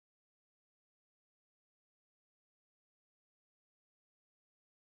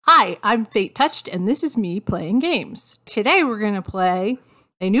Hi, I'm Fate Touched, and this is me playing games. Today we're going to play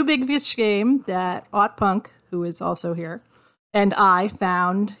a new Big Fish game that Punk, who is also here, and I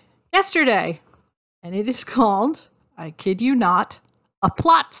found yesterday. And it is called, I kid you not, A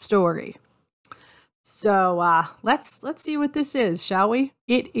Plot Story. So let's see what this is, shall we?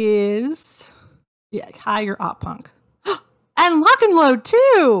 It is, hi, you're Punk. And Lock and Load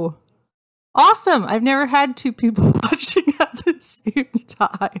too! Awesome! I've never had two people watching at the same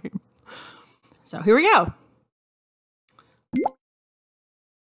time. So here we go.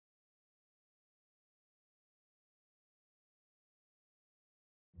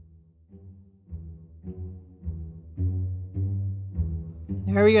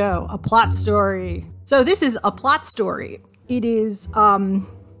 There we go. A plot story. So this is A Plot Story. It is the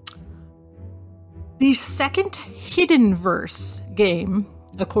second Hiddenverse game,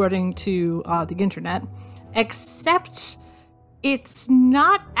 according to the internet, except it's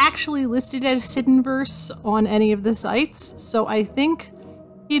not actually listed as Hiddenverse on any of the sites. So I think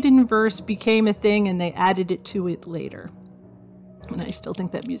Hiddenverse became a thing and they added it to it later. And I still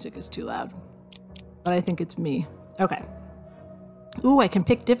think that music is too loud, but I think it's me. Okay. Ooh, I can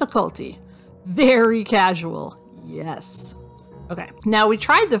pick difficulty. Very casual. Yes. Okay. Now we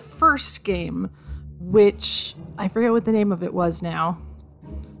tried the first game, which I forget what the name of it was now.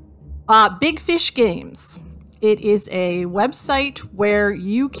 Big Fish Games. It is a website where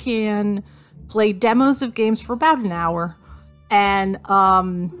you can play demos of games for about an hour. And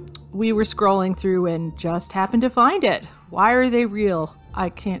we were scrolling through and just happened to find it. Why are they real? I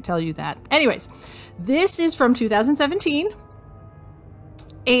can't tell you that. Anyways, this is from 2017.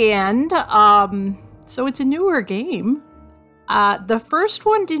 And so it's a newer game. The first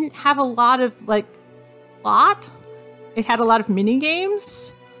one didn't have a lot of it had a lot of mini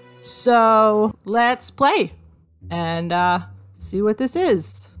games. So let's play and see what this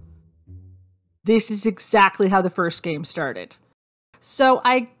is. This is exactly how the first game started. So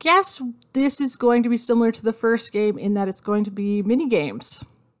I guess this is going to be similar to the first game in that it's going to be mini games,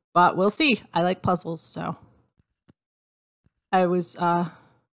 but we'll see. I like puzzles, so I was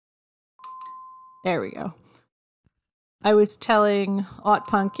there we go. I was telling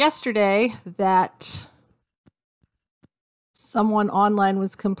Punk yesterday that someone online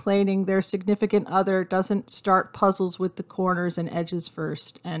was complaining their significant other doesn't start puzzles with the corners and edges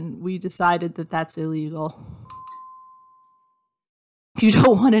first, and we decided that that's illegal. You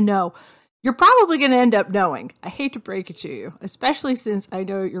don't want to know. You're probably going to end up knowing. I hate to break it to you, especially since I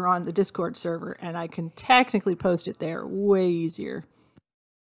know you're on the Discord server, and I can technically post it there way easier.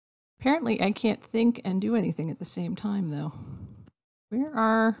 Apparently, I can't think and do anything at the same time, though.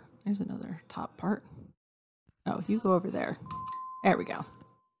 There's another top part. Oh, you go over there. There we go.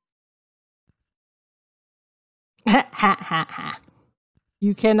 Ha ha ha ha.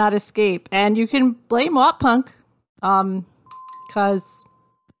 You cannot escape. And you can blame Punk. Because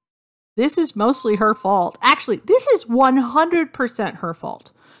this is mostly her fault. Actually, this is 100% her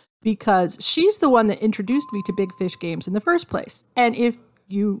fault. Because she's the one that introduced me to Big Fish Games in the first place. And if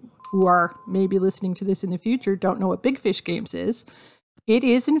you who are maybe listening to this in the future don't know what Big Fish Games is, it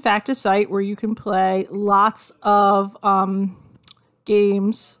is in fact a site where you can play lots of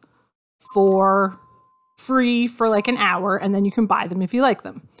games for free for like an hour, and then you can buy them if you like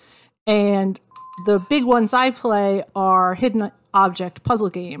them. And the big ones I play are hidden object puzzle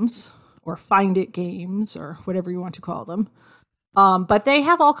games, or find it games, or whatever you want to call them. But they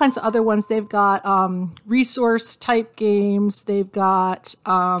have all kinds of other ones. They've got resource type games. They've got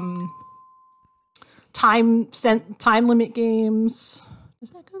time limit games. Does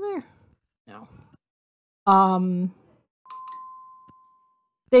that go there? No.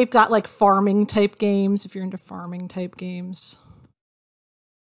 They've got like farming type games if you're into farming type games.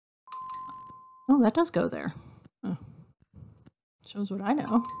 Oh, that does go there. Oh. Shows what I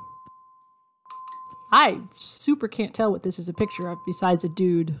know. I super can't tell what this is a picture of besides a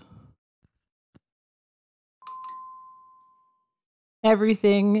dude.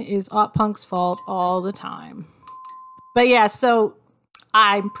 Everything is Punk's fault all the time. But yeah, so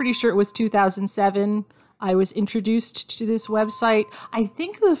I'm pretty sure it was 2007. I was introduced to this website. I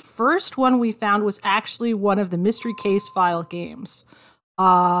think the first one we found was actually one of the Mystery Case File games.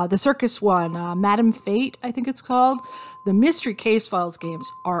 The circus one, Madam Fate, I think it's called. The Mystery Case Files games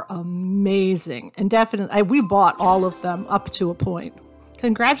are amazing. And definitely, we bought all of them up to a point.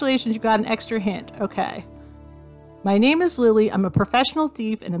 Congratulations, you got an extra hint. Okay. My name is Lily. I'm a professional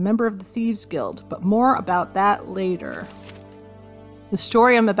thief and a member of the Thieves Guild, but more about that later. The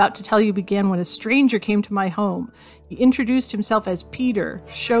story I'm about to tell you began when a stranger came to my home. He introduced himself as Peter,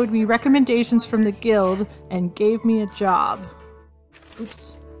 showed me recommendations from the guild, and gave me a job.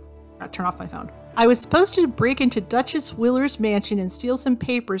 Oops. Turn off my phone. I was supposed to break into Duchess Willer's mansion and steal some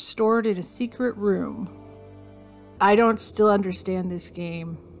papers stored in a secret room. I don't still understand this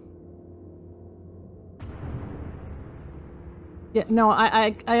game. Yeah, no,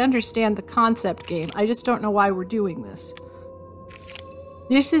 I understand the concept game. I just don't know why we're doing this.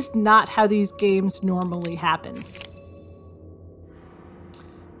 This is not how these games normally happen.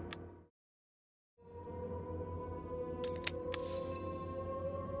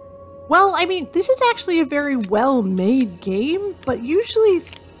 Well, I mean, this is actually a very well-made game, but usually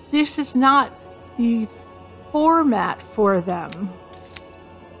this is not the format for them.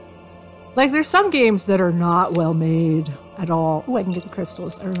 Like, there's some games that are not well-made at all. Oh, I can get the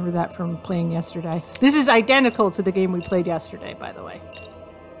crystals. I remember that from playing yesterday. This is identical to the game we played yesterday, by the way.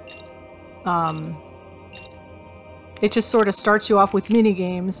 It just sort of starts you off with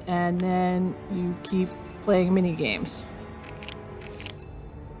mini-games, and then you keep playing mini-games.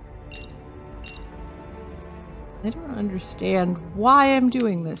 I don't understand why I'm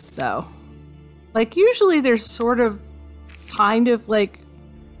doing this, though. Like, usually there's sort of, kind of, like,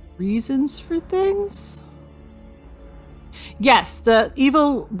 reasons for things. Yes, the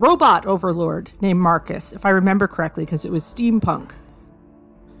evil robot overlord named Marcus, if I remember correctly, because it was steampunk.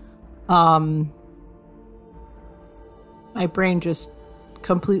 My brain just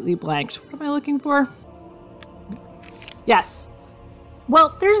completely blanked. What am I looking for? Yes.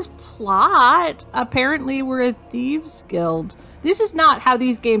 Well, there's plot. Apparently, we're a thieves guild. This is not how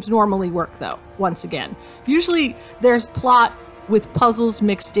these games normally work, though, once again. Usually, there's plot with puzzles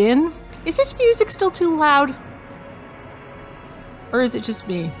mixed in. Is this music still too loud? Or is it just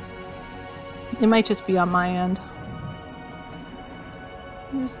me? It might just be on my end.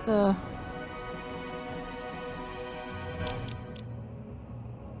 Where's the...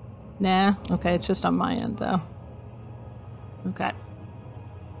 Nah, okay, it's just on my end, though. Okay.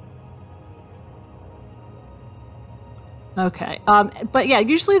 Okay, but yeah,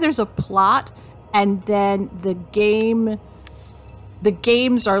 usually there's a plot, and then the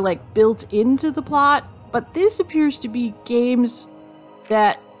games are like built into the plot, but this appears to be games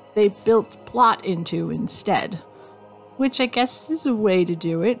that they built plot into instead, which I guess is a way to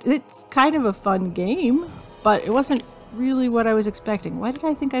do it. It's kind of a fun game, but it wasn't really what I was expecting. Why did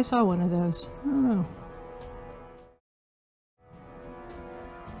I think I saw one of those? I don't know.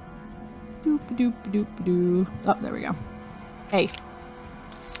 Doop-a-doop-a-doop-a-doo. Oh, there we go. Hey.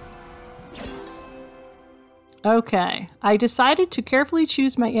 Okay. I decided to carefully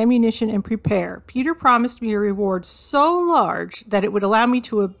choose my ammunition and prepare. Peter promised me a reward so large that it would allow me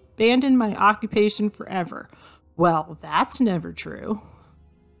to abandon my occupation forever. Well, that's never true.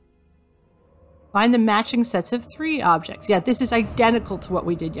 Find the matching sets of 3 objects. Yeah, this is identical to what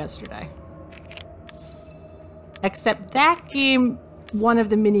we did yesterday. Except that game, one of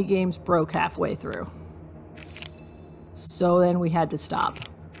the mini games broke halfway through. So then we had to stop.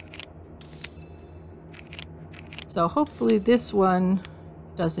 So hopefully this one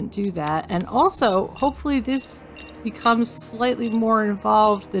doesn't do that. And also, hopefully this becomes slightly more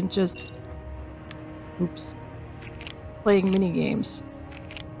involved than just, oops, playing mini games.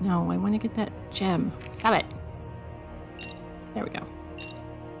 No, I want to get that gem. Stop it. There we go.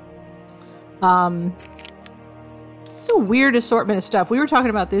 It's a weird assortment of stuff. We were talking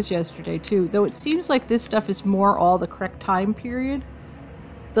about this yesterday too, though it seems like this stuff is more all the correct time period.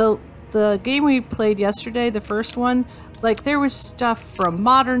 The game we played yesterday, the first one, like there was stuff from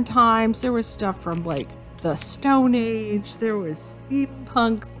modern times, there was stuff from like the Stone Age, there was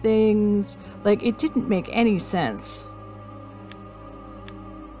steampunk things. Like it didn't make any sense.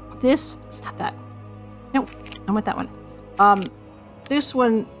 This, stop that. No, I want that one. This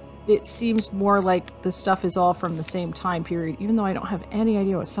one, it seems more like the stuff is all from the same time period, even though I don't have any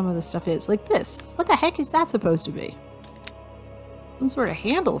idea what some of the stuff is. Like this. What the heck is that supposed to be? Some sort of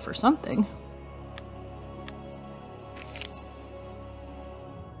handle for something.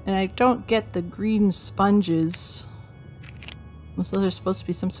 And I don't get the green sponges. Unless those are supposed to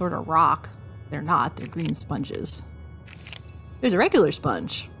be some sort of rock. They're not, they're green sponges. There's a regular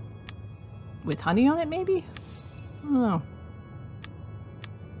sponge. With honey on it, maybe? I don't know.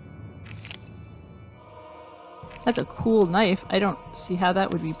 That's a cool knife. I don't see how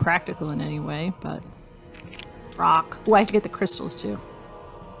that would be practical in any way, but... Rock. Oh, I have to get the crystals, too.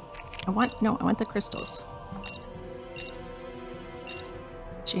 I want the crystals.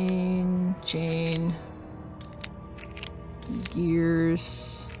 Chain.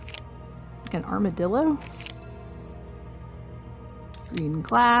 Gears. Like an armadillo? Green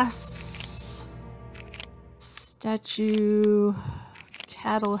glass. Statue.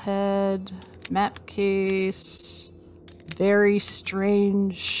 Cattle head. Map case. Very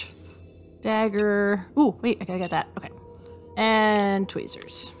strange Dagger. Ooh, wait, I gotta get that. Okay. And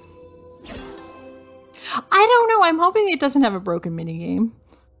tweezers. I don't know. I'm hoping it doesn't have a broken minigame.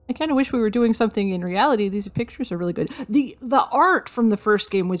 I kind of wish we were doing something in reality. These pictures are really good. The art from the first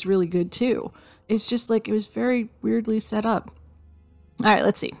game was really good too. It's just like it was very weirdly set up. All right,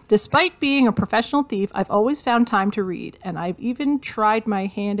 let's see. Despite being a professional thief, I've always found time to read, and I've even tried my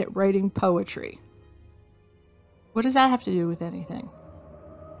hand at writing poetry. What does that have to do with anything?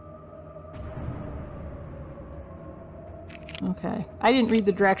 Okay. I didn't read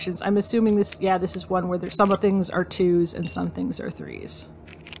the directions. I'm assuming this, yeah, this is one where there's some things are 2s and some things are 3s.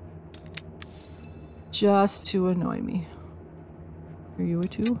 Just to annoy me. Are you a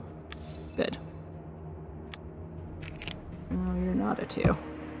 2? Good. No, you're not a 2.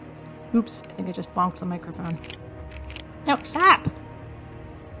 Oops, I think I just bonked the microphone. No, stop!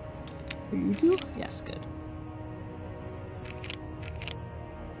 Are you 2? Yes, good.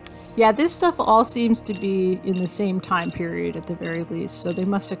 Yeah, this stuff all seems to be in the same time period at the very least, so they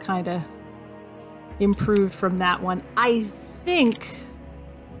must have kind of improved from that one. I think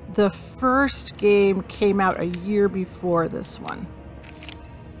the first game came out a year before this one,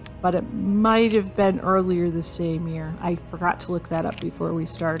 but it might have been earlier the same year. I forgot to look that up before we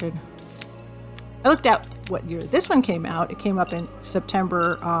started. I looked at what year this one came out. It came up in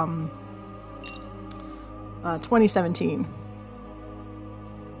September 2017.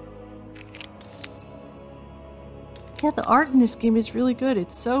 Yeah, the art in this game is really good.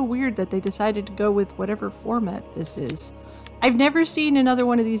 It's so weird that they decided to go with whatever format this is. I've never seen another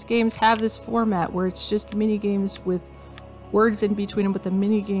one of these games have this format where it's just mini games with words in between them, but the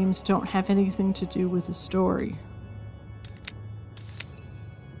mini games don't have anything to do with the story.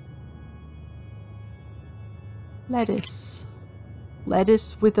 Lettuce.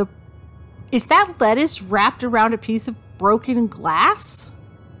 Lettuce with a... Is that lettuce wrapped around a piece of broken glass?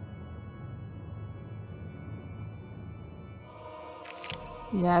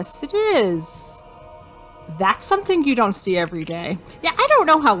 Yes, it is. That's something you don't see every day. Yeah, I don't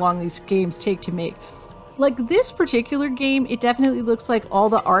know how long these games take to make. Like this particular game, it definitely looks like all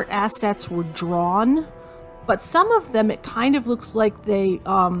the art assets were drawn, but some of them it kind of looks like they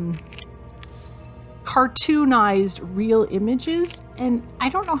cartoonized real images, and I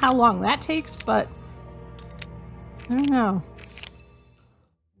don't know how long that takes, but I don't know.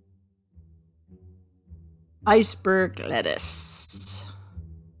 Iceberg lettuce.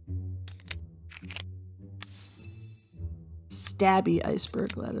 Stabby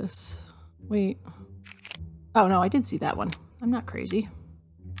iceberg lettuce. Wait. Oh no, I did see that one. I'm not crazy.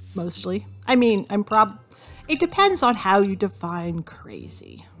 Mostly. I mean, it depends on how you define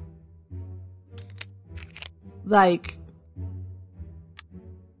crazy. Like...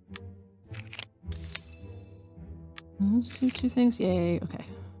 Let's do 2 things. Yay. Okay.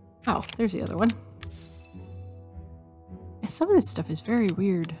 Oh, there's the other one. Yeah, some of this stuff is very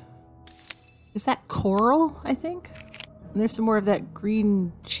weird. Is that coral, I think? And there's some more of that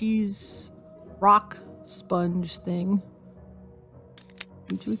green cheese rock sponge thing.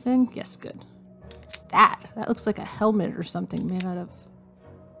 Voodoo thing? Yes, good. What's that? That looks like a helmet or something made out of...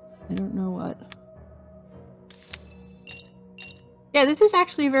 I don't know what. Yeah, this is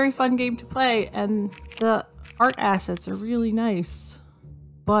actually a very fun game to play, and the art assets are really nice.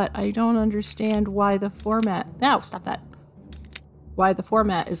 But I don't understand why the format... No, stop that. Why the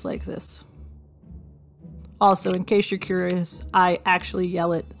format is like this. Also, in case you're curious, I actually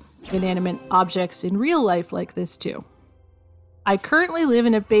yell at inanimate objects in real life like this too. I currently live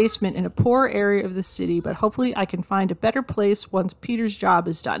in a basement in a poor area of the city, but hopefully I can find a better place once Peter's job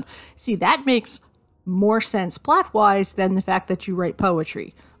is done. See, that makes more sense plot-wise than the fact that you write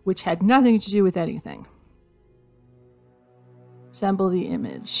poetry, which had nothing to do with anything. Assemble the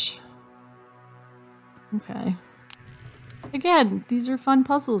image. Okay. Again, these are fun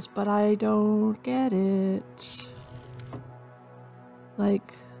puzzles, but I don't get it.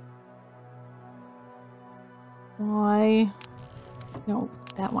 Like, why? No,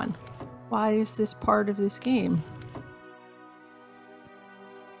 that one. Why is this part of this game?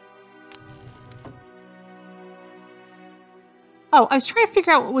 Oh, I was trying to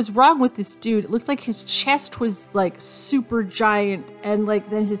figure out what was wrong with this dude. It looked like his chest was like super giant and like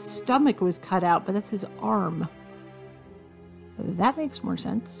then his stomach was cut out, but that's his arm. That makes more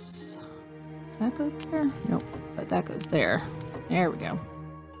sense. Does that go there? Nope, but that goes there. There we go.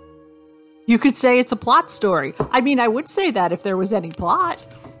 You could say it's a plot story. I mean, I would say that if there was any plot.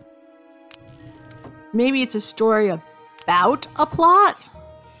 Maybe it's a story about a plot?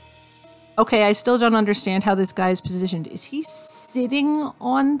 Okay, I still don't understand how this guy is positioned. Is he sitting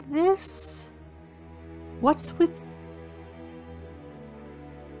on this? What's with...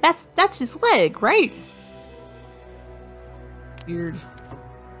 That's his leg, right? Weird.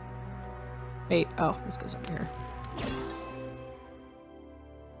 Wait, oh, this goes over here.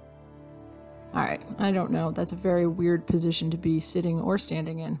 Alright, I don't know. That's a very weird position to be sitting or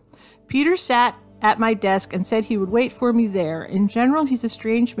standing in. Peter sat at my desk and said he would wait for me there. In general, he's a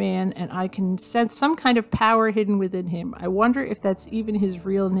strange man, and I can sense some kind of power hidden within him. I wonder if that's even his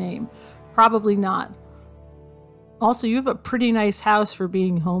real name. Probably not. Also, you have a pretty nice house for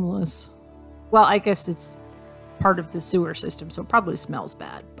being homeless. Well, I guess it's part of the sewer system, so it probably smells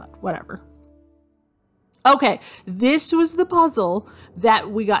bad, but whatever. Okay, this was the puzzle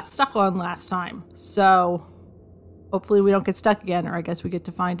that we got stuck on last time. So, hopefully we don't get stuck again, or I guess we get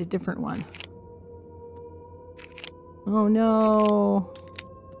to find a different one. Oh no.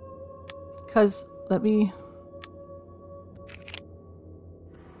 Because, let me...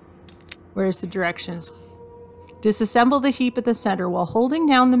 Where's the directions? Disassemble the heap at the center. While holding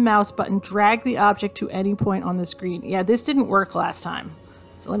down the mouse button, drag the object to any point on the screen. Yeah, this didn't work last time.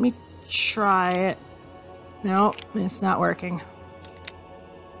 So let me try it. No, it's not working.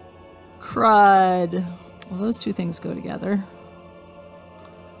 Crud. Well, those two things go together.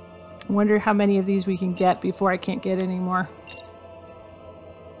 I wonder how many of these we can get before I can't get any more.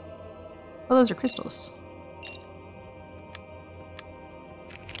 Oh, those are crystals.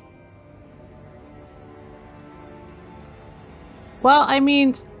 Well, I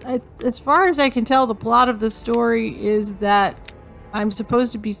mean, as far as I can tell, the plot of the story is that I'm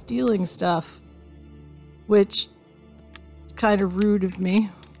supposed to be stealing stuff. Which is kind of rude of me,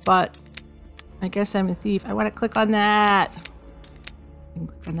 but I guess I'm a thief. I want to click on that. I can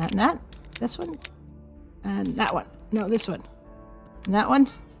click on that and that. This one. And that one. No, this one. And that one.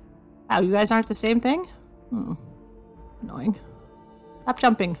 Wow, you guys aren't the same thing? Hmm. Annoying. Stop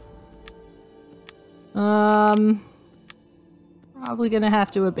jumping. Probably gonna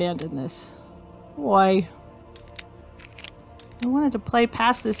have to abandon this. Why? I wanted to play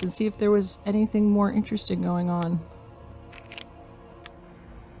past this and see if there was anything more interesting going on.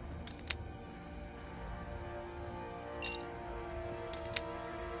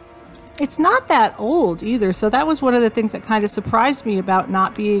 It's not that old either, so that was one of the things that kind of surprised me about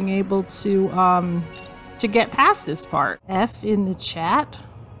not being able to get past this part. F in the chat?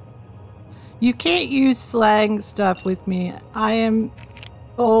 You can't use slang stuff with me. I am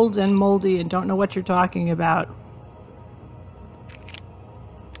old and moldy and don't know what you're talking about.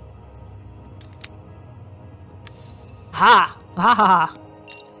 Ha! Ha ha ha!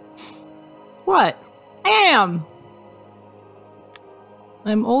 What? I am!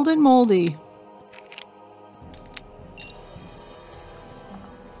 I'm old and moldy.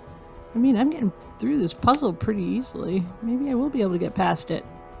 I mean, I'm getting through this puzzle pretty easily. Maybe I will be able to get past it.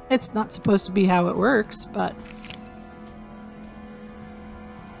 It's not supposed to be how it works, but...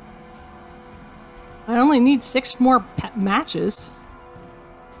 I only need 6 more matches.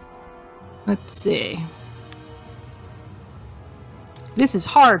 Let's see. This is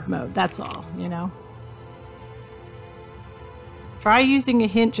hard mode, that's all, you know? Try using a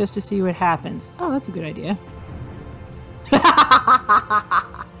hint just to see what happens. Oh, that's a good idea.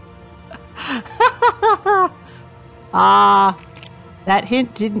 That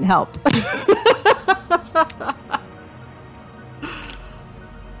hint didn't help.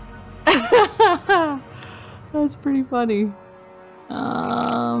 That's pretty funny.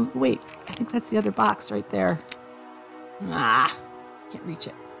 Wait, I think that's the other box right there. Can't reach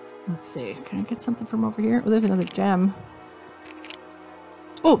it. Let's see. Can I get something from over here? Oh, there's another gem.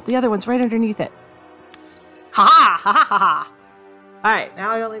 Oh, the other one's right underneath it. Ha ha ha ha ha! Alright,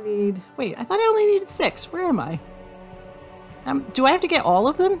 now I only need... Wait, I thought I only needed 6. Where am I? Do I have to get all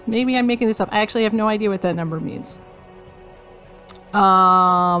of them? Maybe I'm making this up. I actually have no idea what that number means.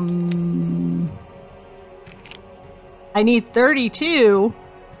 I need 32.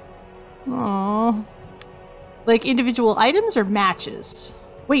 Aww. Like individual items or matches?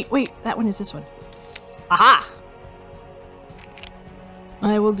 Wait, that one is this one. Aha!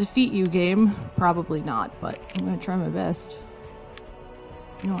 I will defeat you, game. Probably not, but I'm gonna try my best.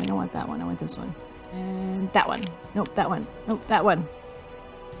 No, I don't want that one. I want this one. And that one. Nope, that one. Nope, that one.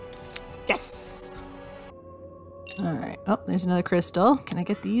 Yes! Alright. Oh, there's another crystal. Can I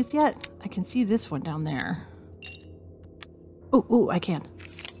get these yet? I can see this one down there. Ooh, I can.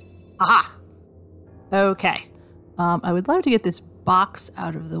 Aha! Okay. I would love to get this box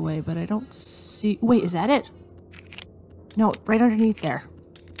out of the way, but I don't see... Wait, is that it? No, right underneath there.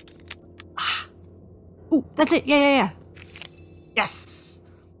 Ah. Ooh, that's it. Yeah. Yes!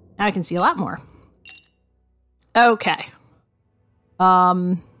 Now I can see a lot more. Okay.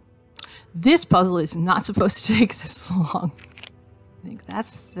 This puzzle is not supposed to take this long. I think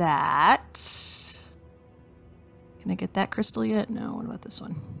that's that. Can I get that crystal yet? No. What about this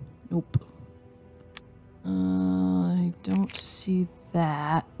one? Nope. I don't see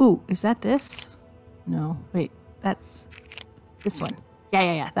that. Ooh, is that this? No. Wait, that's this one.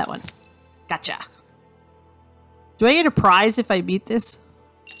 Yeah, that one. Gotcha. Do I get a prize if I beat this?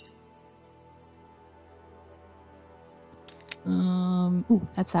 Ooh,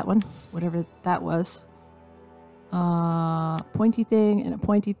 that's that one. Whatever that was. Pointy thing and a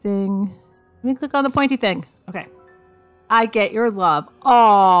pointy thing. Let me click on the pointy thing. Okay. I get your love.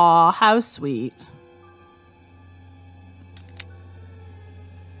 Aw, how sweet.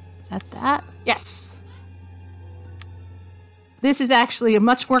 Is that that? Yes. This is actually a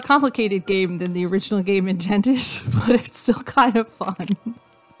much more complicated game than the original game intended, but it's still kind of fun.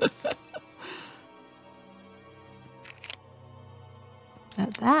 Is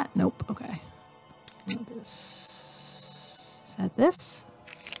that that? Nope. Okay. This. Is that this?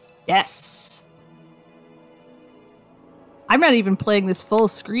 Yes. I'm not even playing this full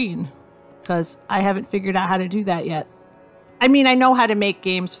screen because I haven't figured out how to do that yet. I mean, I know how to make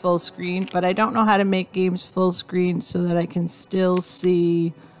games full screen, but I don't know how to make games full screen so that I can still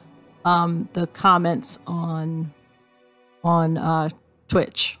see the comments on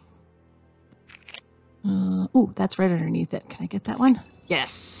Twitch. Ooh, that's right underneath it. Can I get that one?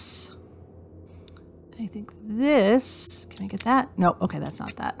 Yes. I think this. Can I get that? No. Okay, that's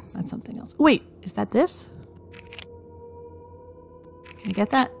not that. That's something else. Oh, wait, is that this? Can I get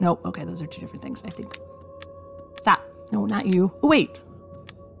that? Nope. Okay, those are two different things, I think. Stop. No, not you. Oh, wait.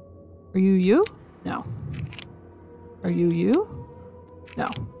 Are you you? No. Are you you? No.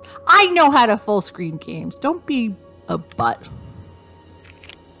 I know how to full screen games. Don't be a butt.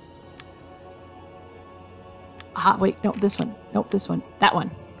 Ah, wait. No, this one. Nope, this one. That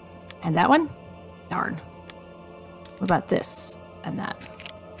one. And that one? Darn. What about this? And that?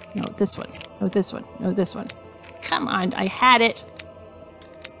 No, this one. No, this one. No, this one. Come on. I had it.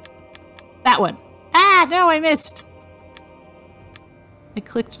 That one. Ah, no, I missed. I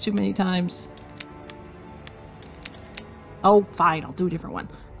clicked too many times. Oh, fine. I'll do a different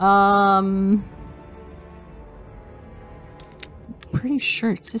one. Pretty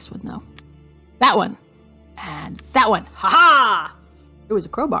sure it's this one, though. That one. And that one. Ha-ha! It was a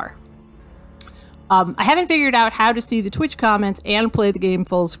crowbar. I haven't figured out how to see the Twitch comments and play the game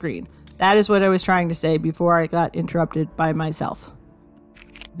full screen. That is what I was trying to say before I got interrupted by myself.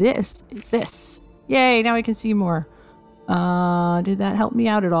 This is this. Yay, now I can see more. Did that help me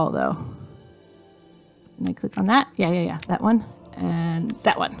out at all, though? Can I click on that? Yeah. That one. And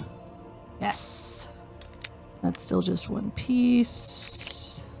that one. Yes. That's still just one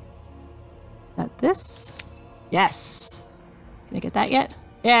piece. Is that this? Yes. Can I get that yet?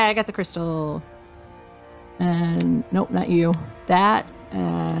 Yeah, I got the crystal. And nope, not you. That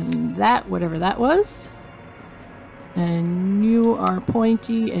and that, whatever that was. And you are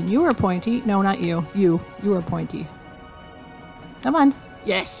pointy, and you are pointy. No, not you. You are pointy. Come on.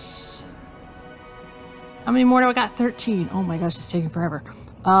 Yes. How many more do I got? 13. Oh my gosh, it's taking forever.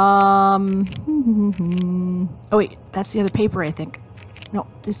 Oh wait, that's the other paper, I think. No,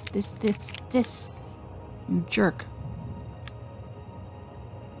 this. You jerk.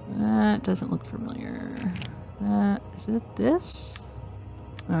 That doesn't look familiar. Is it this?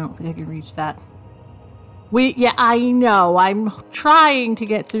 I don't think I can reach that. Yeah, I know. I'm trying to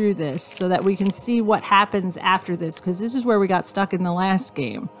get through this so that we can see what happens after this, because this is where we got stuck in the last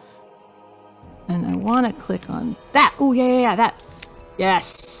game. And I want to click on that. Oh, yeah, that.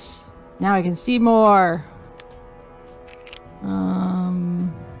 Yes. Now I can see more.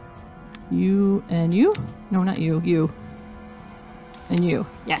 You and you? No, not you. You. And you.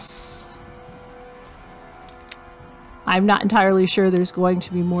 Yes. I'm not entirely sure there's going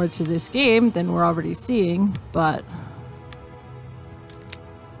to be more to this game than we're already seeing, but...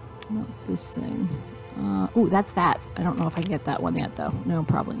 Not this thing. Ooh, that's that. I don't know if I can get that one yet, though. No,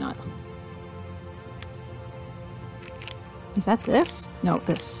 probably not. Is that this? No,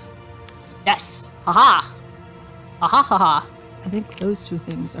 this. Yes! Haha! Haha haha! I think those two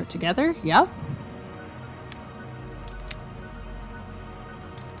things are together. Yep.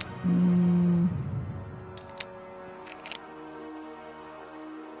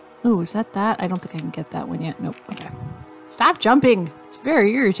 Oh, is that that? I don't think I can get that one yet. Nope. Okay. Stop jumping. It's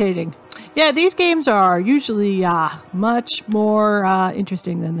very irritating. Yeah, these games are usually much more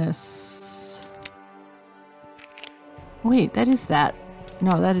interesting than this. Wait, that is that.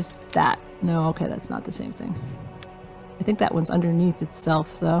 No, that is that. No, okay, that's not the same thing. I think that one's underneath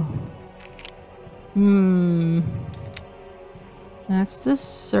itself, though. That's the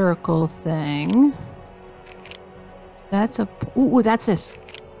circle thing. That's a... Ooh, that's this.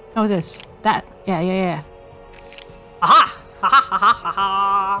 Oh, this. That. Yeah. Aha! Ha ha ha ha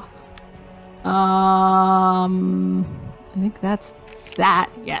ha! I think that's that.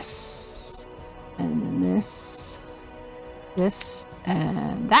 Yes. And then this. This.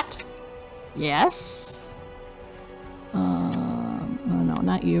 And that. Yes. Oh no,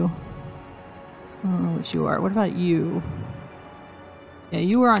 not you. I don't know what you are. What about you? Yeah,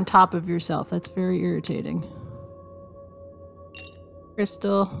 you are on top of yourself. That's very irritating.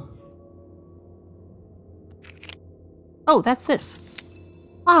 Crystal. Oh, that's this.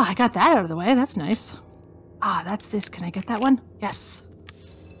 Ah, I got that out of the way. That's nice. Ah, that's this. Can I get that one? Yes.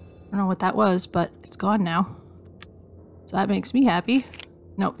 I don't know what that was, but it's gone now. So that makes me happy.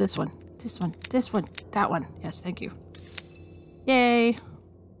 Nope, this one. This one. This one. That one. Yes, thank you. Yay.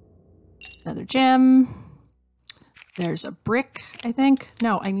 Another gem. There's a brick, I think.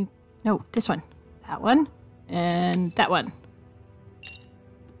 No, I need... No, this one. That one. And that one.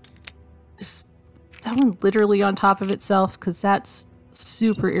 Is that one literally on top of itself? Because that's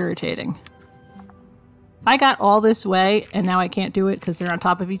super irritating. If I got all this way and now I can't do it because they're on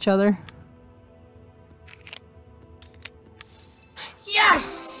top of each other.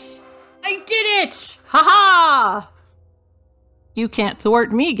 Yes! I did it! Haha! You can't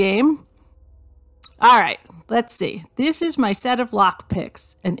thwart me, game. Alright, let's see. This is my set of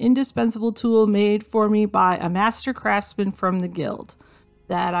lockpicks, an indispensable tool made for me by a master craftsman from the guild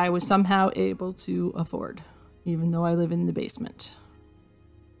that I was somehow able to afford, even though I live in the basement.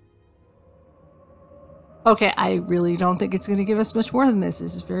 Okay, I really don't think it's going to give us much more than this.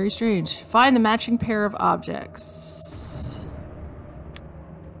 This is very strange. Find the matching pair of objects.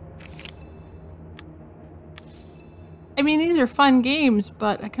 I mean, these are fun games,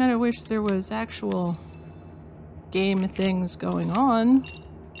 but I kind of wish there was actual game things going on.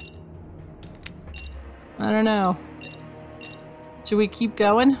 I don't know. Should we keep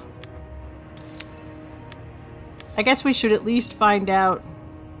going? I guess we should at least find out.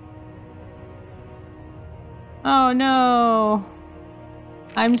 Oh no.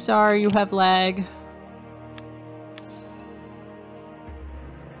 I'm sorry you have lag.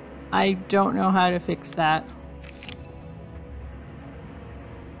 I don't know how to fix that.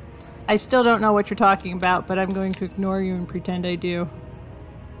 I still don't know what you're talking about, but I'm going to ignore you and pretend I do.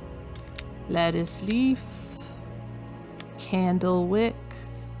 Lettuce leaf. Candle wick.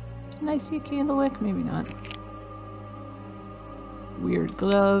 Didn't I see a candle wick? Maybe not. Weird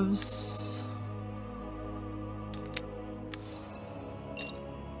gloves.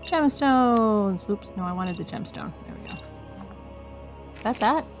 Gemstones! Oops, no, I wanted the gemstone. There we go. Is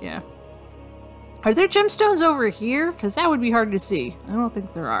that? Yeah. Are there gemstones over here? Because that would be hard to see. I don't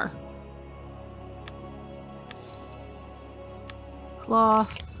think there are.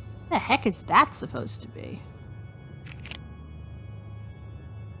 Cloth. What the heck is that supposed to be?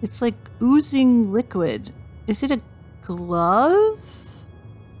 It's like oozing liquid. Is it a glove?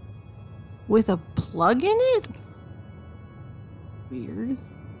 With a plug in it? Weird.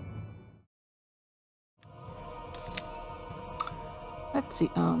 Let's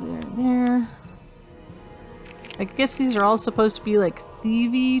see. Oh, there. I guess these are all supposed to be like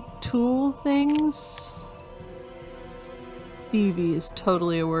thievy tool things. Thievy is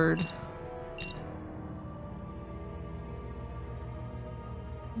totally a word.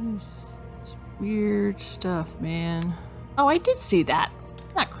 There's weird stuff, man. Oh, I did see that.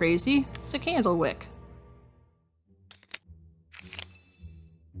 Not crazy. It's a candle wick.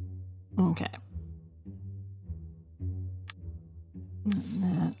 Okay. And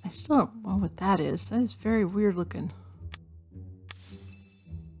that. I still don't know what that is. That is very weird looking.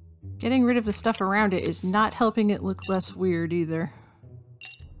 Getting rid of the stuff around it is not helping it look less weird either.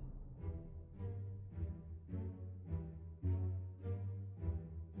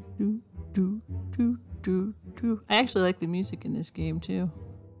 I actually like the music in this game too.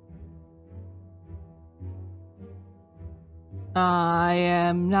 I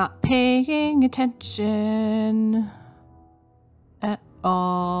am not paying attention at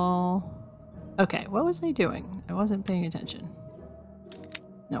all. Okay, what was I doing? I wasn't paying attention.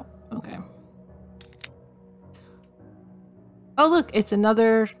 No, okay. Oh look, it's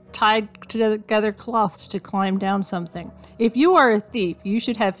another tied together cloths to climb down something. If you are a thief, you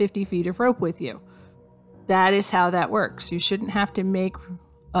should have 50 feet of rope with you. That is how that works. You shouldn't have to make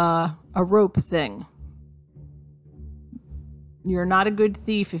a rope thing. You're not a good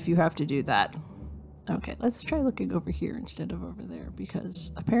thief if you have to do that. Okay, let's try looking over here instead of over there,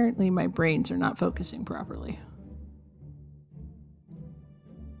 because apparently my brains are not focusing properly.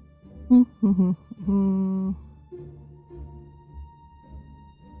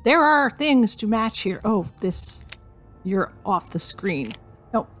 There are things to match here. Oh, this You're off the screen.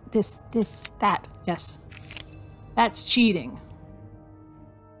 No, that. Yes. That's cheating.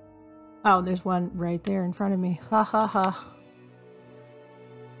 Oh, there's one right there in front of me. Ha ha ha.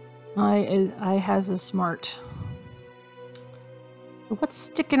 I has a smart. What's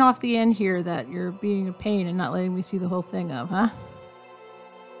sticking off the end here that you're being a pain and not letting me see the whole thing of, huh?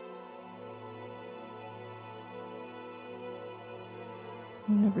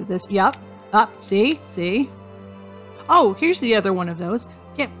 Whatever this. Yup. Up. See? Oh, here's the other one of those.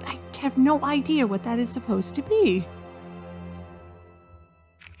 Yeah, I have no idea what that is supposed to be.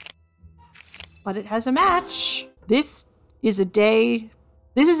 But it has a match. This is a day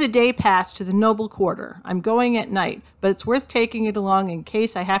pass to the Noble Quarter. I'm going at night, but it's worth taking it along in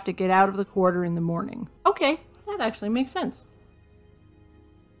case I have to get out of the quarter in the morning. Okay, that actually makes sense.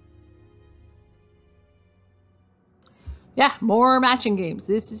 Yeah, more matching games.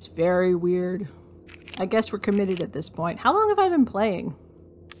 This is very weird. I guess we're committed at this point. How long have I been playing?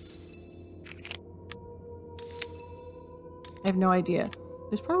 I have no idea.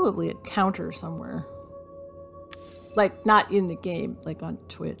 There's probably a counter somewhere. Like, not in the game, like on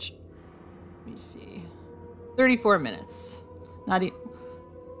Twitch. Let me see. 34 minutes. Not even...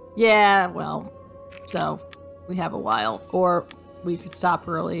 Yeah, well, so we have a while. Or we could stop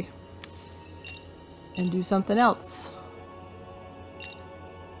early and do something else.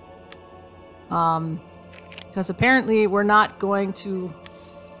 Because apparently we're not going to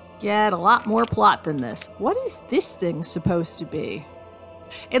get a lot more plot than this. What is this thing supposed to be?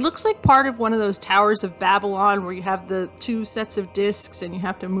 It looks like part of one of those Towers of Babylon where you have the two sets of discs and you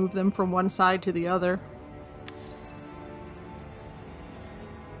have to move them from one side to the other.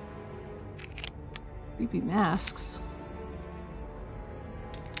 Creepy masks.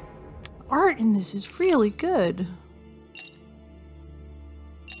 The art in this is really good.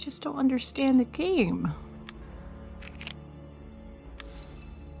 I just don't understand the game.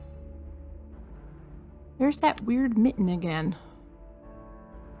 There's that weird mitten again.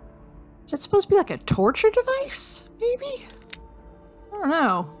 Is that supposed to be like a torture device? Maybe? I don't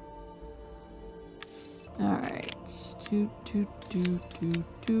know. Alright.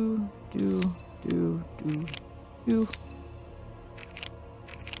 Do.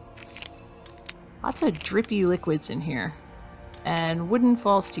 Lots of drippy liquids in here. And wooden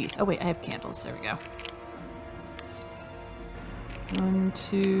false teeth. Oh wait, I have candles. There we go. 1,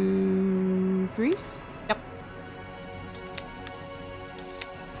 2, 3. Yep.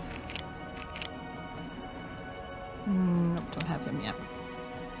 Nope, don't have him yet.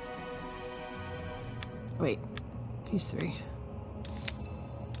 Wait, these 3.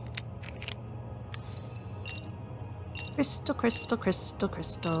 Crystal.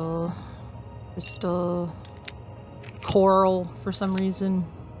 Coral for some reason.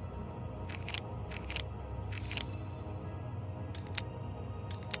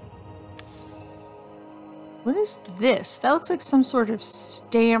 What is this? That looks like some sort of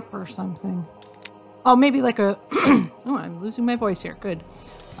stamp or something. Oh, maybe like a... Oh, I'm losing my voice here. Good.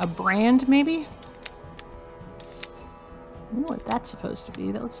 A brand, maybe? I don't know what that's supposed to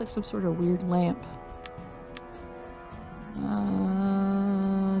be. That looks like some sort of weird lamp.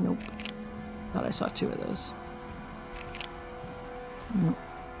 Nope. Thought I saw 2 of those. Nope.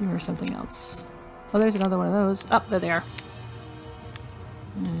 Or something else. Oh, there's another one of those. Oh, there they are.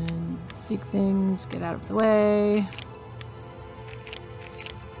 And big things, get out of the way.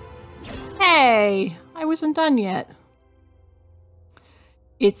 Hey! I wasn't done yet.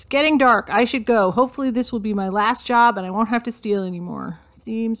 It's getting dark. I should go. Hopefully this will be my last job and I won't have to steal anymore.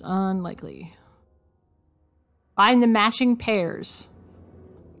 Seems unlikely. Find the matching pairs.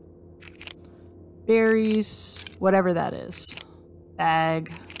 Berries, whatever that is.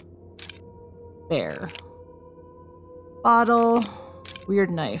 Bag. Bear. Bottle.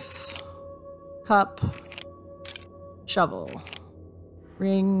 Weird knife. Cup. Shovel.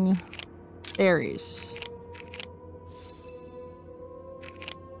 Ring. Berries.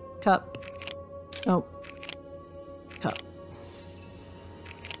 Cup. Nope. Cup.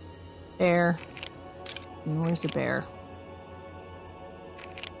 Bear. And where's the bear?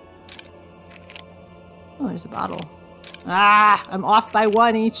 Oh, there's the bottle. Ah! I'm off by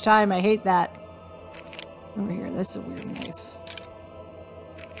 1 each time. I hate that. Over here. That's a weird knife.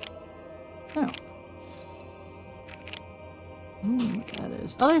 Oh. What that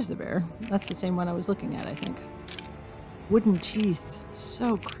is. Oh, there's the bear. That's the same one I was looking at, I think. Wooden teeth.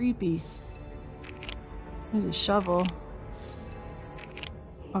 So creepy. There's a shovel.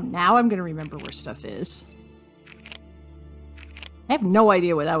 Oh, now I'm gonna remember where stuff is. I have no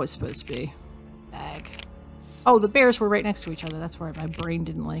idea what that was supposed to be. Bag. Oh, the bears were right next to each other. That's why my brain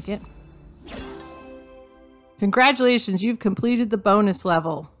didn't like it. Congratulations, you've completed the bonus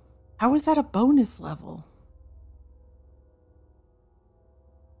level. How is that a bonus level?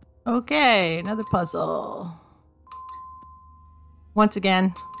 Okay, another puzzle. Once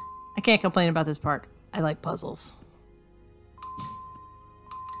again, I can't complain about this part. I like puzzles.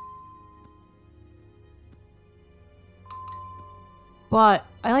 But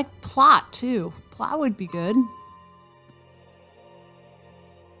I like plot too. Plot would be good.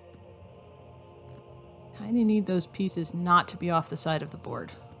 Kinda need those pieces not to be off the side of the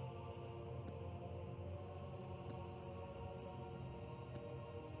board.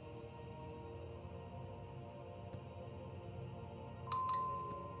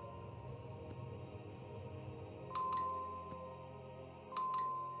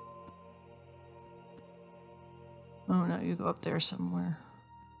 Oh no, you go up there somewhere.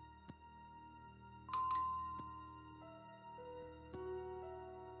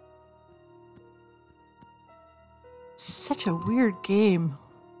 Such a weird game.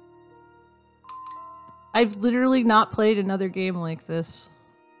 I've literally not played another game like this.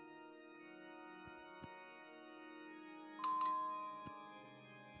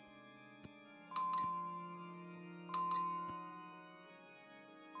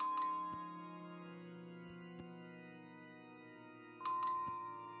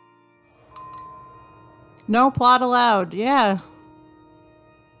 No plot allowed, yeah.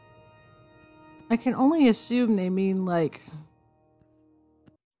 I can only assume they mean, like,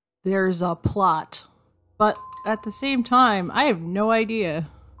 there's a plot. But at the same time, I have no idea.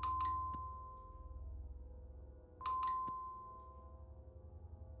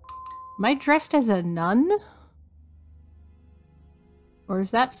 Am I dressed as a nun? Or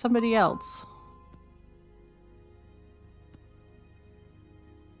is that somebody else?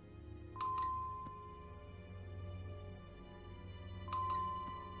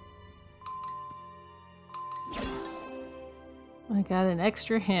 I got an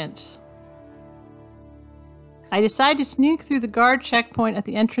extra hint. I decide to sneak through the guard checkpoint at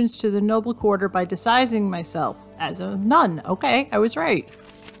the entrance to the noble quarter by disguising myself as a nun. Okay, I was right.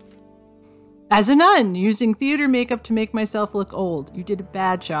 As a nun, using theater makeup to make myself look old. You did a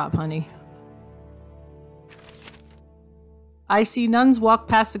bad job, honey. I see nuns walk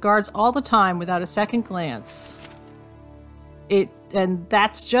past the guards all the time without a second glance. And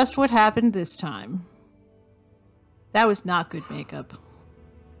that's just what happened this time. That was not good makeup.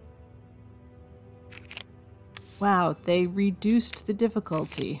 Wow, they reduced the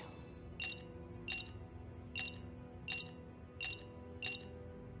difficulty.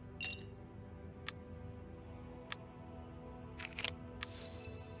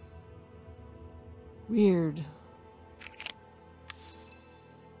 Weird.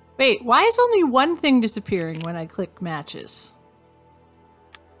 Wait, why is only one thing disappearing when I click matches?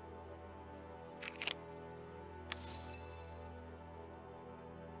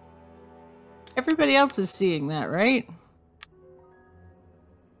 Everybody else is seeing that, right?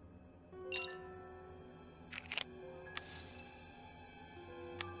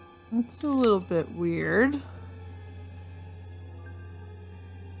 That's a little bit weird.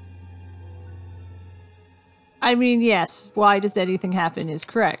 I mean, yes, why does anything happen is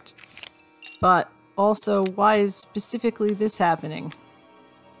correct. But also, why is specifically this happening?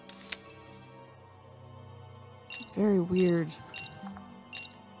 Very weird.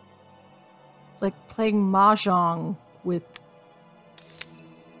 Like playing mahjong with,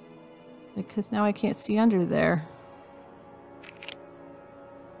 like, because now I can't see under there.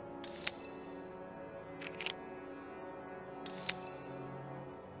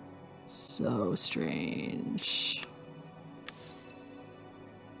 So strange.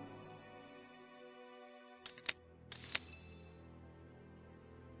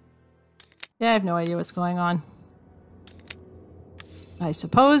 Yeah, I have no idea what's going on. I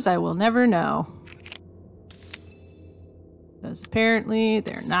suppose I will never know. Because apparently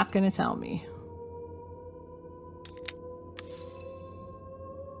they're not going to tell me.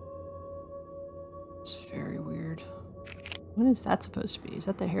 It's very weird. What is that supposed to be? Is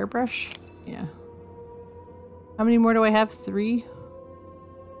that the hairbrush? Yeah. How many more do I have? 3?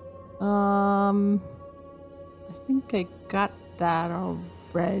 I think I got that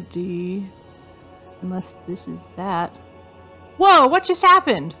already. Unless this is that. Whoa, what just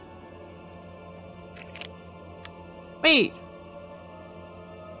happened? Wait.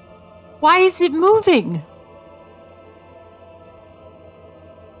 Why is it moving?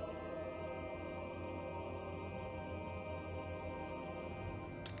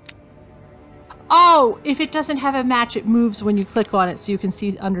 Oh, if it doesn't have a match, it moves when you click on it so you can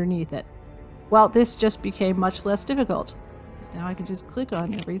see underneath it. Well, this just became much less difficult. Because now I can just click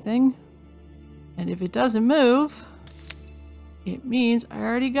on everything. And if it doesn't move, it means I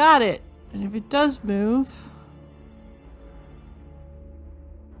already got it. And if it does move...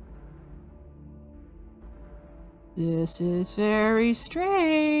 This is very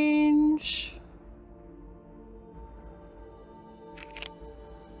strange.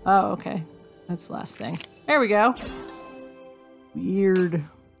 Oh, okay. That's the last thing. There we go. Weird.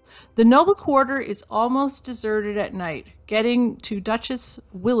 The noble quarter is almost deserted at night. Getting to Duchess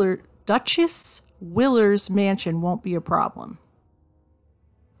Willer's mansion won't be a problem.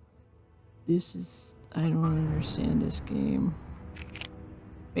 This is... I don't understand this game.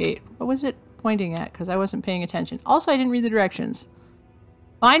 Wait, what was it pointing at? Because I wasn't paying attention. Also, I didn't read the directions.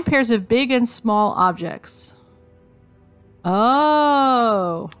 Find pairs of big and small objects.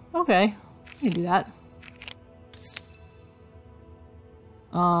 Oh, okay. You can do that.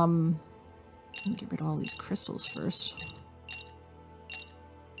 Let me get rid of all these crystals first.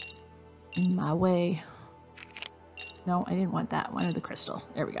 In my way. No, I didn't want that. I wanted the crystal.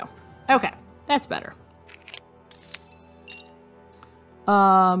 There we go. Okay, that's better.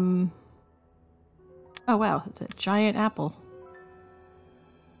 Oh wow, that's a giant apple.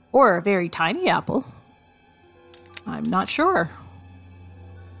 Or a very tiny apple. I'm not sure.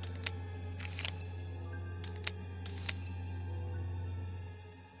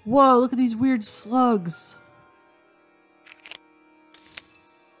 Whoa, look at these weird slugs.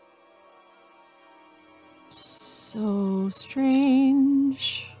 So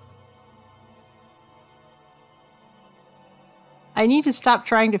strange. I need to stop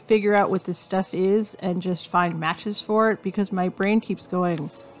trying to figure out what this stuff is and just find matches for it because my brain keeps going,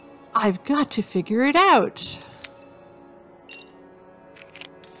 I've got to figure it out.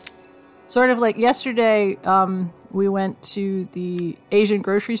 Sort of like yesterday, we went to the Asian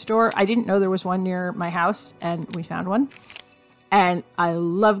grocery store. I didn't know there was one near my house, and we found one. And I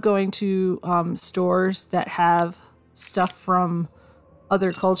love going to stores that have stuff from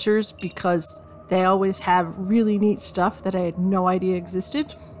other cultures because they always have really neat stuff that I had no idea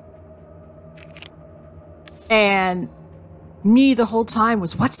existed. And me the whole time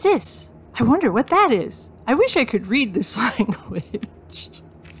was, what's this? I wonder what that is. I wish I could read this language.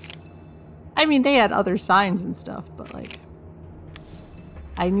 I mean, they had other signs and stuff, but like,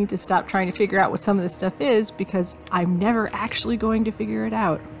 I need to stop trying to figure out what some of this stuff is because I'm never actually going to figure it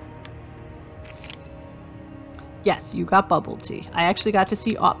out. Yes, you got bubble tea. I actually got to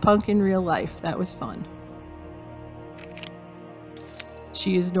see Punk in real life. That was fun.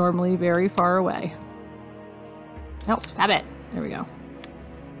 She is normally very far away. Nope, stop it. There we go.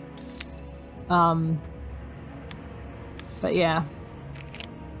 But yeah.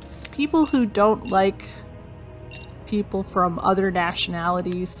 People who don't like people from other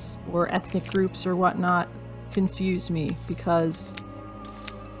nationalities or ethnic groups or whatnot confuse me because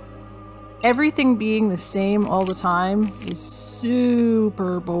everything being the same all the time is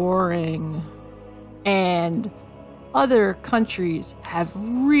super boring. And other countries have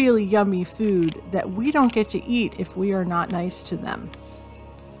really yummy food that we don't get to eat if we are not nice to them.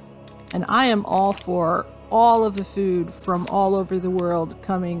 And I am all for all of the food from all over the world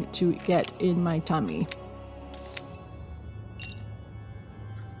coming to get in my tummy.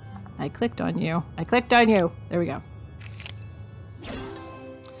 I clicked on you. I clicked on you. There we go.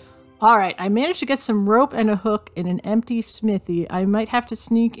 Alright, I managed to get some rope and a hook in an empty smithy. I might have to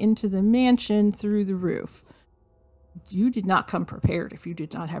sneak into the mansion through the roof. You did not come prepared if you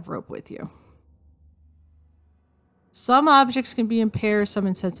did not have rope with you. Some objects can be in pairs, some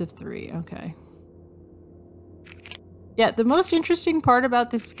in sets of 3. Okay. Yeah, the most interesting part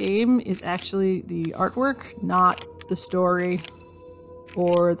about this game is actually the artwork, not the story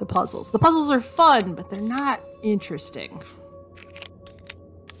or the puzzles. The puzzles are fun, but they're not interesting.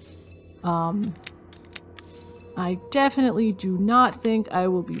 I definitely do not think I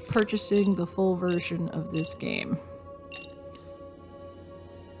will be purchasing the full version of this game.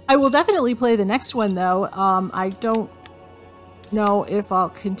 I will definitely play the next one though. I don't know if I'll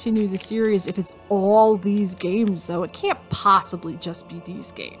continue the series if it's all these games though. It can't possibly just be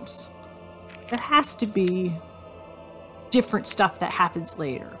these games. There has to be different stuff that happens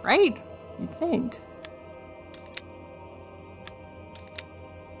later, right? You'd think.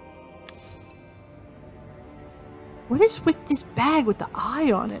 What is with this bag with the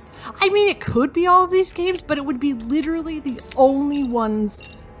eye on it? I mean, it could be all of these games, but it would be literally the only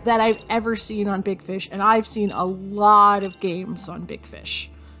ones that I've ever seen on Big Fish, and I've seen a lot of games on Big Fish.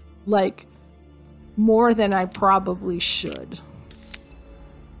 Like, more than I probably should.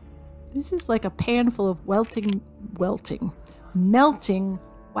 This is like a pan full of melting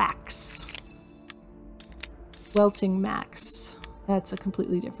wax. Welting Max. That's a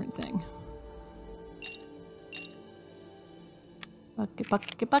completely different thing. Bucket,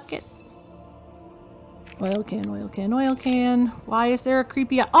 bucket, bucket. Oil can, oil can, oil can. Why is there a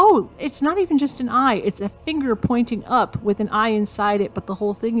creepy eye? Oh, it's not even just an eye. It's a finger pointing up with an eye inside it, but the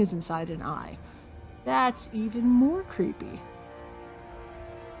whole thing is inside an eye. That's even more creepy.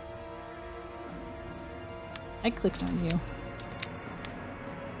 I clicked on you.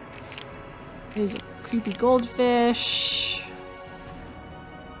 There's a creepy goldfish.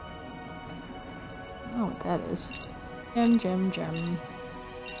 I don't know what that is. Gem, gem, gem.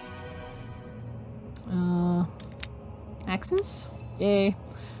 Axes? Yay.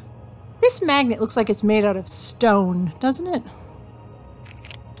 This magnet looks like it's made out of stone, doesn't it?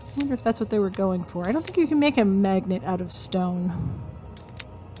 I wonder if that's what they were going for. I don't think you can make a magnet out of stone.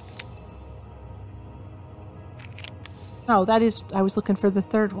 Oh, that is... I was looking for the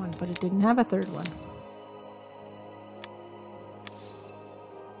third one, but it didn't have a third one.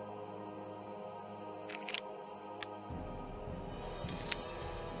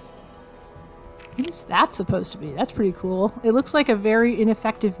 What is that supposed to be? That's pretty cool. It looks like a very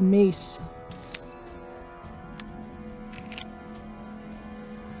ineffective mace.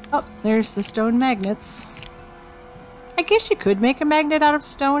 Oh, there's the stone magnets. I guess you could make a magnet out of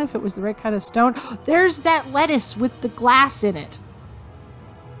stone if it was the right kind of stone. There's that lettuce with the glass in it.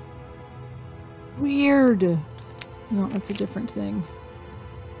 Weird. No, that's a different thing.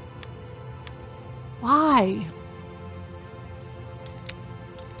 Why?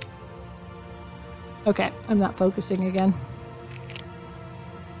 Okay, I'm not focusing again.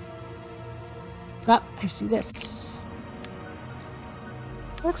 Ah, I see this.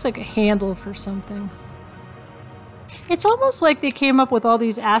 Looks like a handle for something. It's almost like they came up with all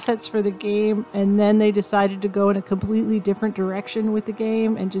these assets for the game and then they decided to go in a completely different direction with the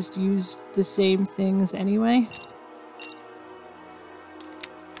game and just use the same things anyway.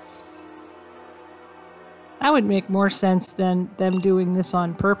 That would make more sense than them doing this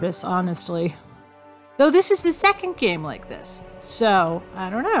on purpose, honestly. Though this is the second game like this, so I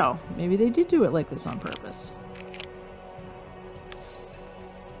don't know. Maybe they did do it like this on purpose.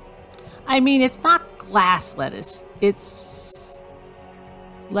 I mean, it's not glass lettuce. It's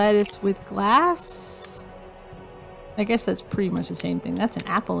lettuce with glass? I guess that's pretty much the same thing. That's an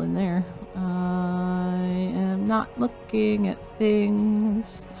apple in there. I am not looking at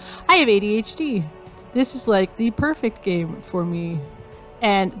things. I have ADHD. This is like the perfect game for me.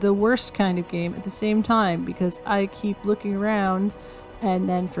 And the worst kind of game at the same time because I keep looking around and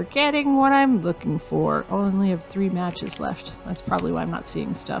then forgetting what I'm looking for. I only have 3 matches left. That's probably why I'm not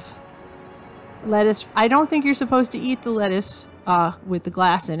seeing stuff. Lettuce. I don't think you're supposed to eat the lettuce with the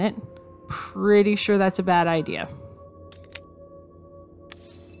glass in it. Pretty sure that's a bad idea.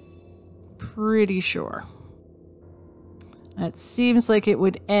 Pretty sure. That seems like it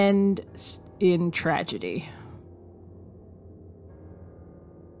would end in tragedy.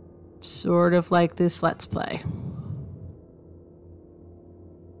 Sort of like this Let's Play.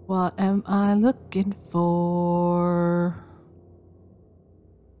 What am I looking for?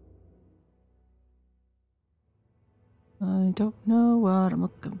 I don't know what I'm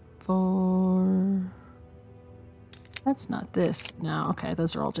looking for. That's not this. No, okay,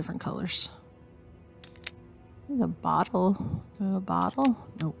 those are all different colors. There's a bottle. A bottle?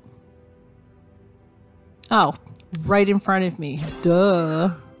 Nope. Oh, right in front of me.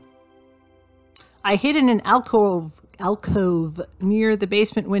 Duh. I hid in an alcove near the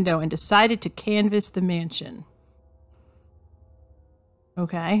basement window and decided to canvass the mansion.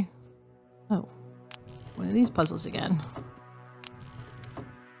 Okay. Oh. One of these puzzles again.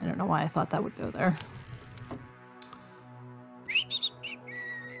 I don't know why I thought that would go there.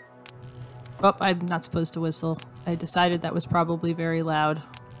 Oh, I'm not supposed to whistle. I decided that was probably very loud.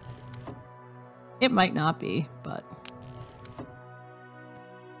 It might not be, but...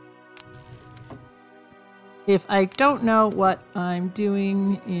 if I don't know what I'm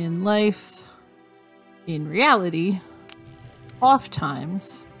doing in life, in reality,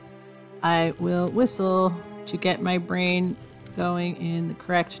 oftentimes, I will whistle to get my brain going in the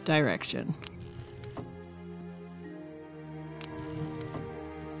correct direction.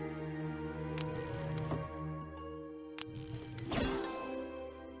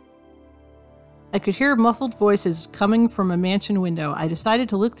 I could hear muffled voices coming from a mansion window. I decided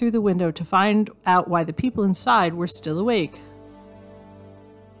to look through the window to find out why the people inside were still awake.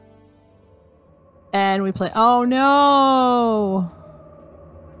 And we play. Oh no!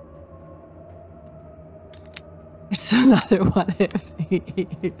 It's another one of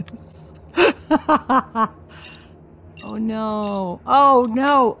these. Oh no. Oh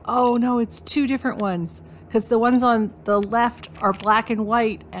no. Oh no, it's 2 different ones. Because the ones on the left are black and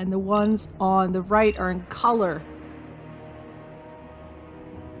white, and the ones on the right are in color.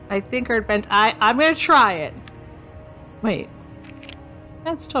 I think our adventure... I'm gonna try it. Wait.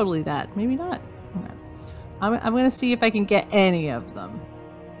 That's totally that. Maybe not. Okay. I'm gonna see if I can get any of them.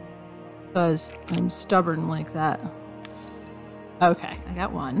 Because I'm stubborn like that. Okay, I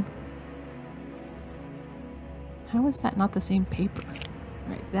got one. How is that not the same paper?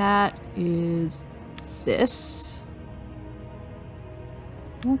 Alright, that is this.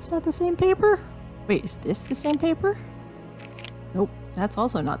 That's not the same paper? Wait, is this the same paper? Nope, that's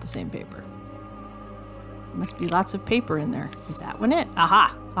also not the same paper. There must be lots of paper in there. Is that one it?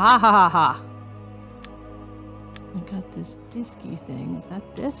 Aha! Ha ha ha ha! I got this disky thing. Is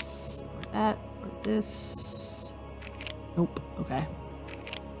that this? Or that? Or this? Nope. Okay.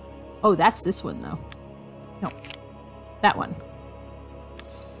 Oh, that's this one, though. No. That one.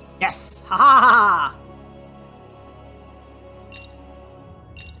 Yes! Ha ha ha!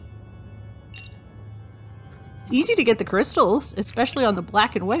 It's easy to get the crystals, especially on the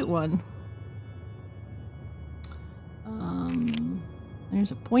black and white one.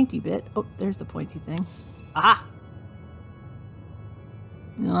 There's a pointy bit. Oh, there's the pointy thing. Aha!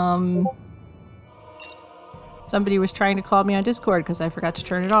 Somebody was trying to call me on Discord because I forgot to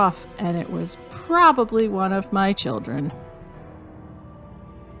turn it off, and it was probably one of my children.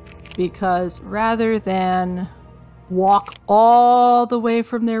 Because rather than walk all the way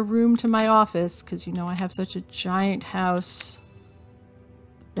from their room to my office, because you know I have such a giant house,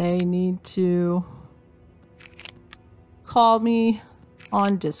 they need to call me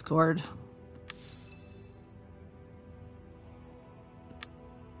on Discord.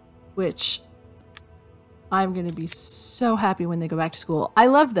 Which I'm going to be so happy when they go back to school. I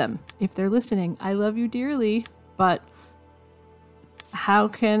love them. If they're listening, I love you dearly, but how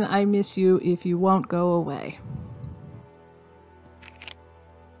can I miss you if you won't go away?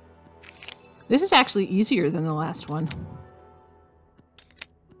 This is actually easier than the last one.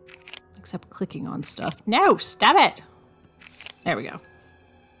 Except clicking on stuff. No, stop it! There we go.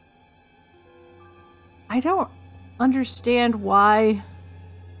 I don't understand why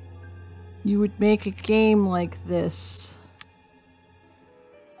you would make a game like this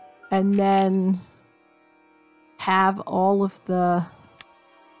and then have all of the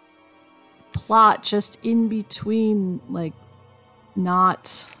plot just in between, like,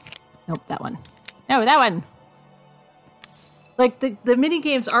 not... Nope, that one. No, that one! Like, the mini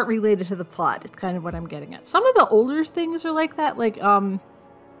games aren't related to the plot. It's kind of what I'm getting at. Some of the older things are like that, like,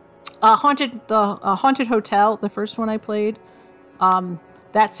 Haunted Hotel, the first one I played.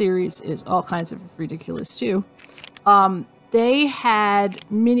 That series is all kinds of ridiculous too. They had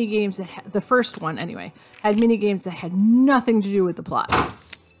mini games that the first one anyway had mini games that had nothing to do with the plot.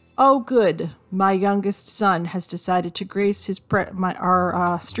 Oh, good! My youngest son has decided to grace his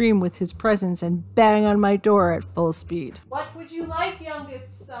our stream with his presence and bang on my door at full speed. What would you like,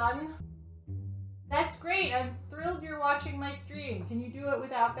 youngest son? That's great. I'm thrilled you're watching my stream. Can you do it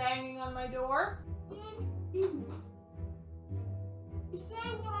without banging on my door? You say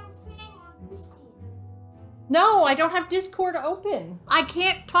what I'm saying on Discord. No, I don't have Discord open. I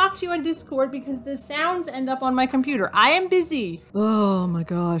can't talk to you on Discord because the sounds end up on my computer. I am busy. Oh my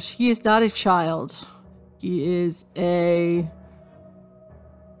gosh. He is not a child. He is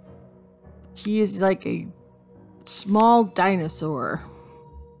like a small dinosaur.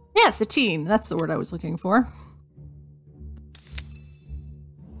 Yes, a teen. That's the word I was looking for.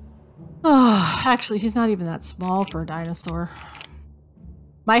 Oh, actually, he's not even that small for a dinosaur.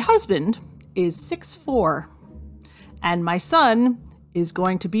 My husband is 6'4", and my son is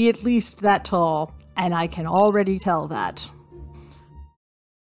going to be at least that tall, and I can already tell that.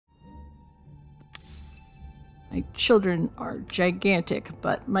 My children are gigantic,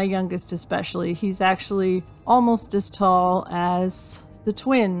 but my youngest especially, he's actually almost as tall as the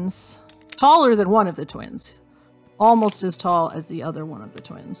twins. Taller than one of the twins. Almost as tall as the other one of the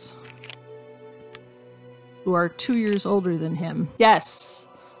twins. Who are 2 years older than him. Yes!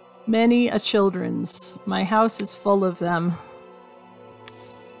 Many a children's. My house is full of them.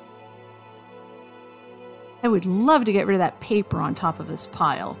 I would love to get rid of that paper on top of this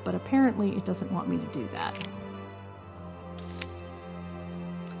pile, but apparently it doesn't want me to do that.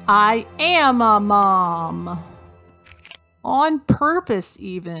 I am a mom! On purpose,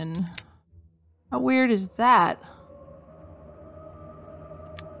 even. How weird is that?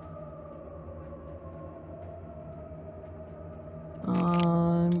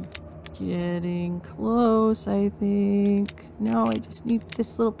 I'm getting close, I think. No, I just need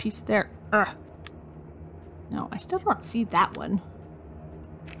this little piece there. Ugh. No, I still don't see that one.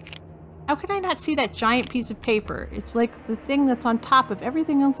 How can I not see that giant piece of paper? It's like the thing that's on top of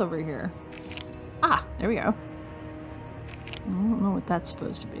everything else over here. Ah, there we go. I don't know what that's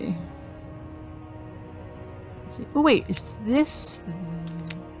supposed to be. Let's see. Oh wait, is this...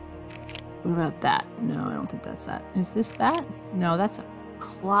 What about that? No, I don't think that's that. Is this that? No, that's a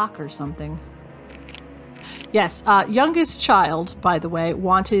clock or something. Yes, youngest child, by the way,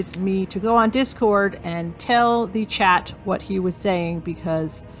 wanted me to go on Discord and tell the chat what he was saying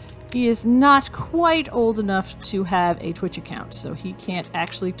because he is not quite old enough to have a Twitch account, so he can't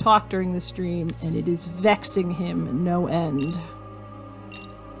actually talk during the stream, and it is vexing him no end.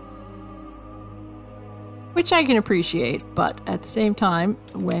 Which I can appreciate, but at the same time,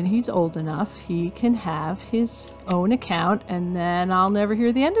 when he's old enough, he can have his own account, and then I'll never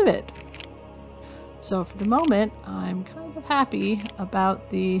hear the end of it. So for the moment, I'm kind of happy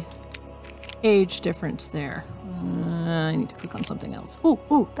about the age difference there. I need to click on something else.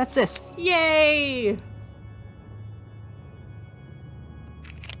 Ooh, that's this. Yay!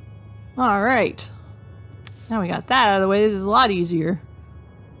 All right. Now we got that out of the way. This is a lot easier.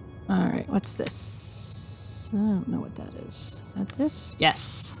 All right, what's this? I don't know what that is. Is that this?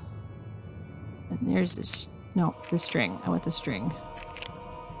 Yes. And there's this. No, the string. I want the string.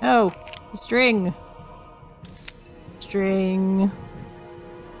 Oh, the string. String.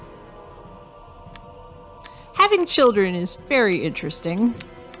 Having children is very interesting.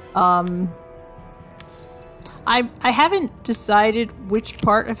 I haven't decided which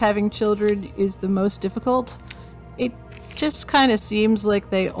part of having children is the most difficult. It just kind of seems like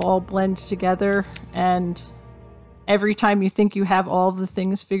they all blend together, and every time you think you have all of the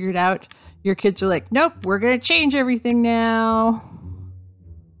things figured out, your kids are like, nope, we're gonna change everything now.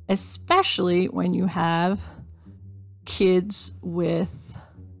 Especially when you have kids who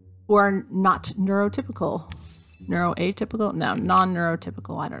are not neurotypical. Neuroatypical? No,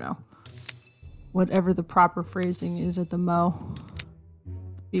 non-neurotypical. I don't know. Whatever the proper phrasing is at the Mo.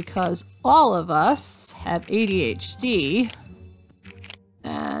 Because all of us have ADHD,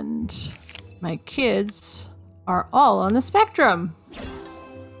 and my kids are all on the spectrum.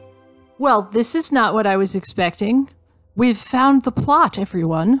 Well, this is not what I was expecting. We've found the plot,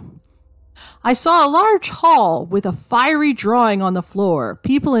 everyone. I saw a large hall with a fiery drawing on the floor.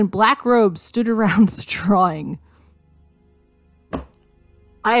 People in black robes stood around the drawing.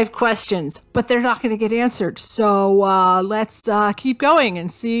 I have questions, but they're not going to get answered. So let's keep going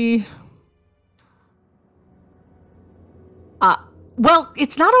and see. Well,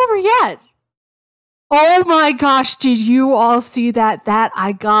 it's not over yet. Oh my gosh, did you all see that? That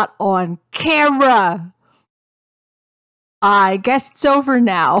I got on camera. I guess it's over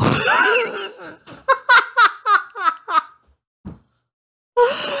now.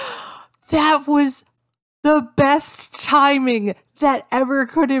 That was the best timing that ever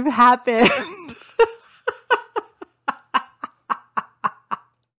could have happened.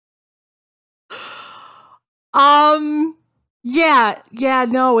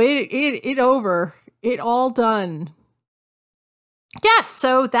 No, it over. It all done. Yes,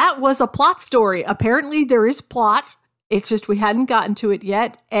 so that was a plot story. Apparently there is plot. It's just we hadn't gotten to it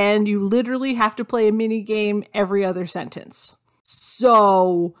yet, and you literally have to play a mini game every other sentence.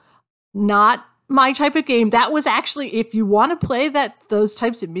 So, not my type of game. That was actually, if you want to play those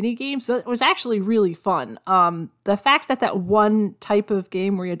types of mini games, that was actually really fun. The fact that one type of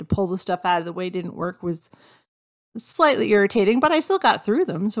game where you had to pull the stuff out of the way didn't work was slightly irritating, but I still got through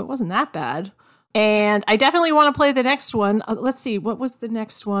them, so it wasn't that bad. And I definitely want to play the next one. Let's see, what was the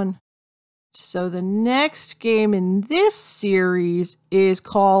next one? So the next game in this series is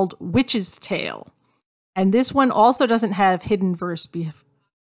called Witch's Tale. And this one also doesn't have Hiddenverse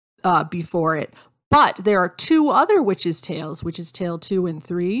before it. But there are two other Witch's Tales, Witch's Tale 2 and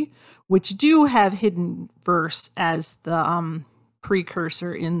 3, which do have Hiddenverse as the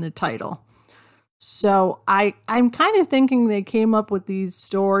precursor in the title. So I'm kind of thinking they came up with these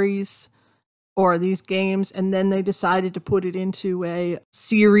stories or these games, and then they decided to put it into a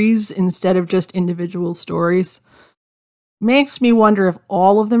series instead of just individual stories. Makes me wonder if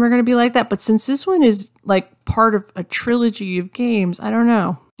all of them are going to be like that, but since this one is like part of a trilogy of games, I don't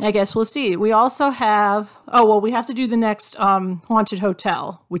know. I guess we'll see. We also have, we have to do the next Haunted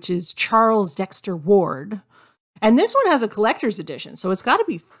Hotel, which is Charles Dexter Ward. And this one has a collector's edition, so it's got to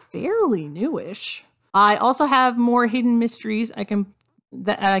be fairly newish. I also have more hidden mysteries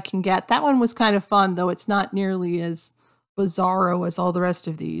that I can get. That one was kind of fun, though it's not nearly as bizarro as all the rest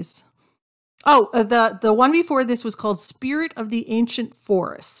of these. The one before this was called Spirit of the Ancient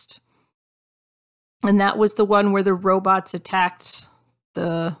Forest. And that was the one where the robots attacked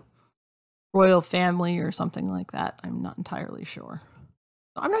the royal family or something like that. I'm not entirely sure.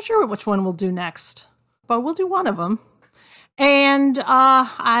 I'm not sure which one we'll do next, but we'll do one of them. And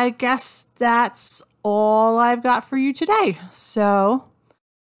I guess that's all I've got for you today. So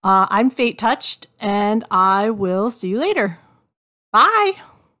I'm Fate Touched, and I will see you later. Bye.